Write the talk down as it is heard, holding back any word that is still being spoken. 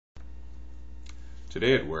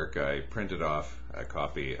Today at work I printed off a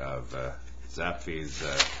copy of Zapffe's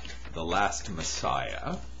The Last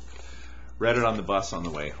Messiah, read it on the bus on the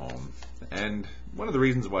way home, and one of the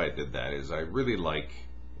reasons why I did that is I really like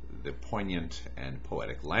the poignant and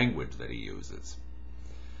poetic language that he uses.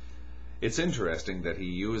 It's interesting that he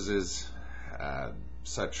uses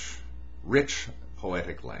such rich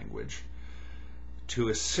poetic language to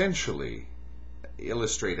essentially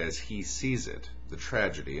illustrate as he sees it the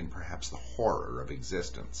tragedy and perhaps the horror of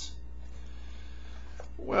existence.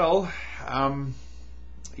 Well,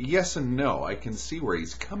 yes and no. I can see where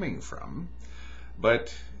he's coming from,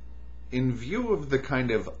 but in view of the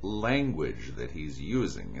kind of language that he's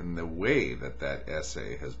using and the way that that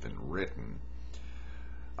essay has been written,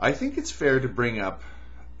 I think it's fair to bring up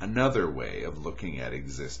another way of looking at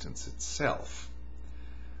existence itself.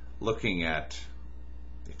 Looking at,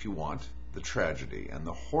 if you want, the tragedy and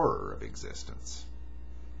the horror of existence.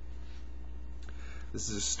 This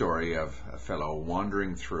is a story of a fellow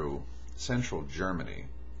wandering through central Germany,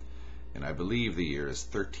 and I believe the year is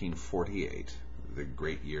 1348, the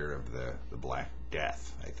great year of the Black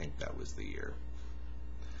Death. I think that was the year.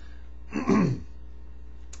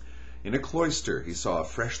 In a cloister, he saw a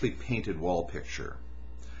freshly painted wall picture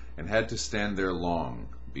and had to stand there long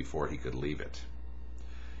before he could leave it.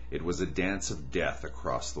 It was a dance of death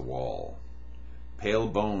across the wall. Pale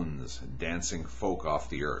bones dancing folk off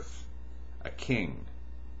the earth. A king,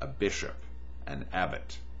 a bishop, an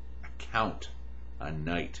abbot, a count, a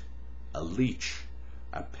knight, a leech,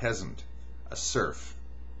 a peasant, a serf.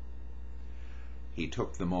 He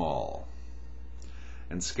took them all,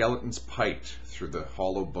 and skeletons piped through the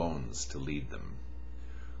hollow bones to lead them.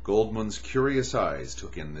 Goldmund's curious eyes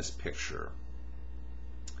took in this picture.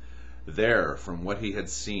 There, from what he had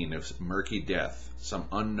seen of murky death, some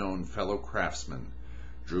unknown fellow craftsman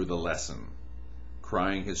drew the lesson,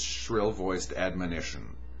 crying his shrill-voiced admonition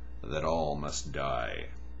that all must die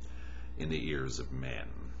in the ears of men.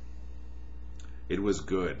 It was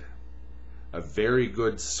good. A very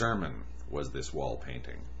good sermon was this wall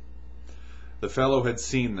painting. The fellow had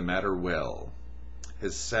seen the matter well.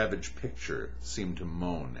 His savage picture seemed to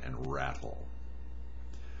moan and rattle.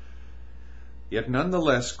 Yet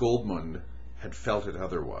nonetheless Goldmund had felt it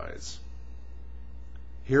otherwise.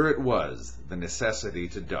 Here it was, the necessity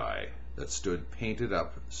to die, that stood painted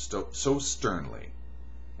up so sternly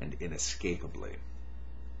and inescapably.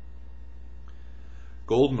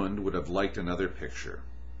 Goldmund would have liked another picture.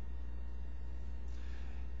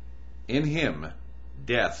 In him,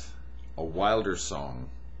 death, a wilder song,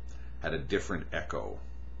 had a different echo,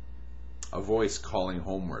 a voice calling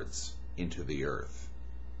homewards into the earth.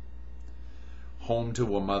 Home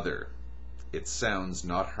to a mother, it sounds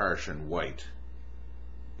not harsh and white,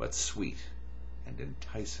 but sweet and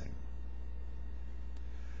enticing.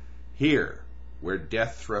 Here, where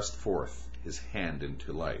death thrust forth his hand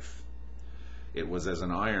into life, it was as an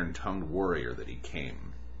iron-tongued warrior that he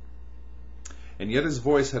came. And yet his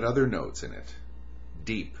voice had other notes in it,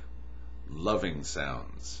 deep, loving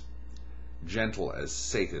sounds, gentle as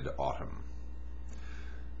sated autumn,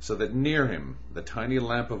 so that near him the tiny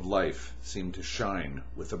lamp of life seemed to shine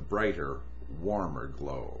with a brighter, warmer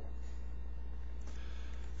glow.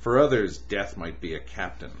 For others, death might be a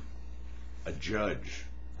captain, a judge,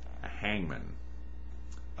 a hangman,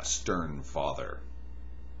 a stern father.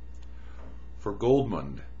 For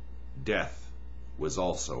Goldmund, death was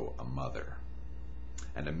also a mother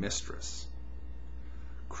and a mistress,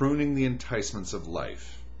 crooning the enticements of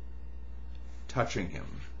life, touching him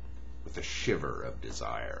with a shiver of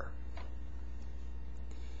desire.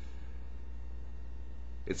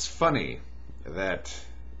 It's funny that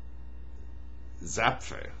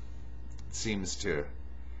Zapffe seems to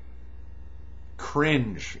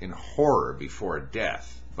cringe in horror before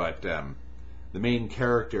death, but the main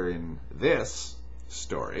character in this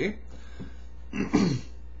story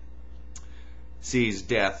sees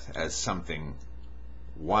death as something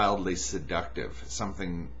wildly seductive,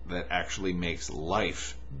 something that actually makes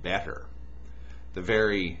life better, the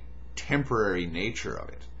very temporary nature of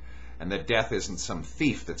it, and that death isn't some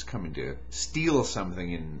thief that's coming to steal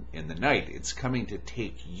something in the night. It's coming to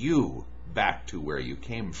take you back to where you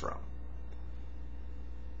came from.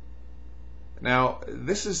 Now,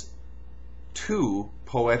 this is two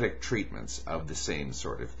poetic treatments of the same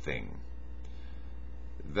sort of thing.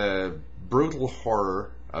 The brutal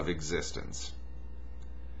horror of existence,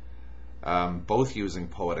 both using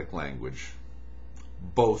poetic language,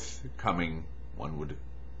 both coming, one would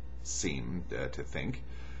seem to think,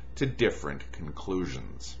 to different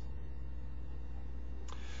conclusions.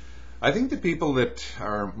 I think the people that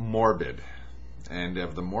are morbid, and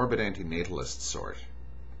of the morbid antinatalist sort,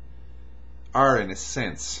 are, in a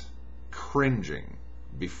sense, cringing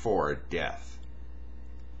before death.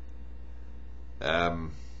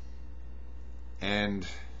 And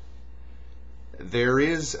there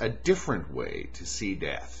is a different way to see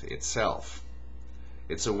death itself.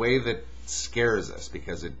 It's a way that scares us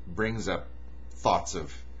because it brings up thoughts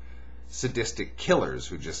of sadistic killers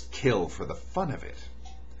who just kill for the fun of it,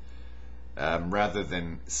 rather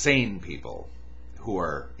than sane people who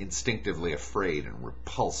are instinctively afraid and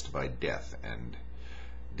repulsed by death and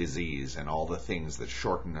disease and all the things that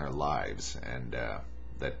shorten our lives and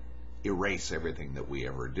that erase everything that we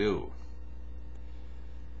ever do.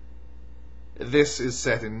 This is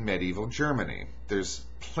set in medieval Germany. There's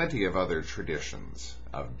plenty of other traditions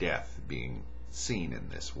of death being seen in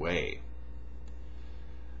this way.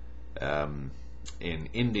 In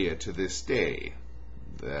India to this day,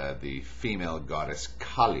 the female goddess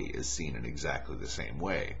Kali is seen in exactly the same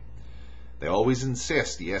way. They always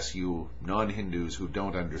insist, yes, you non-Hindus who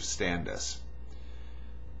don't understand us,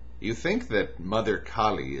 you think that Mother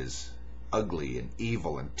Kali is ugly and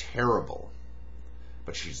evil and terrible,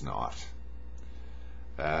 but she's not.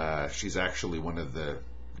 She's actually one of the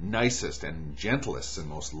nicest and gentlest and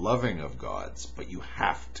most loving of gods, but you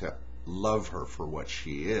have to love her for what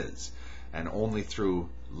she is, and only through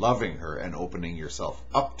loving her and opening yourself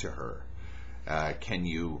up to her can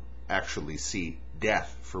you actually see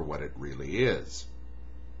death for what it really is.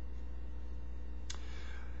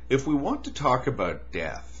 If we want to talk about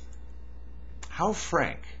death, how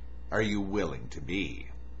frank are you willing to be?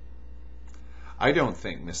 I don't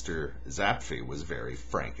think Mr. Zapffe was very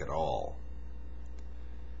frank at all.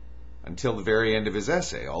 Until the very end of his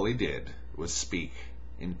essay, all he did was speak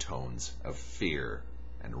in tones of fear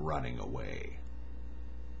and running away.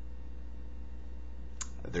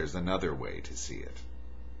 There's another way to see it.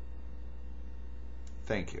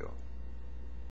 Thank you.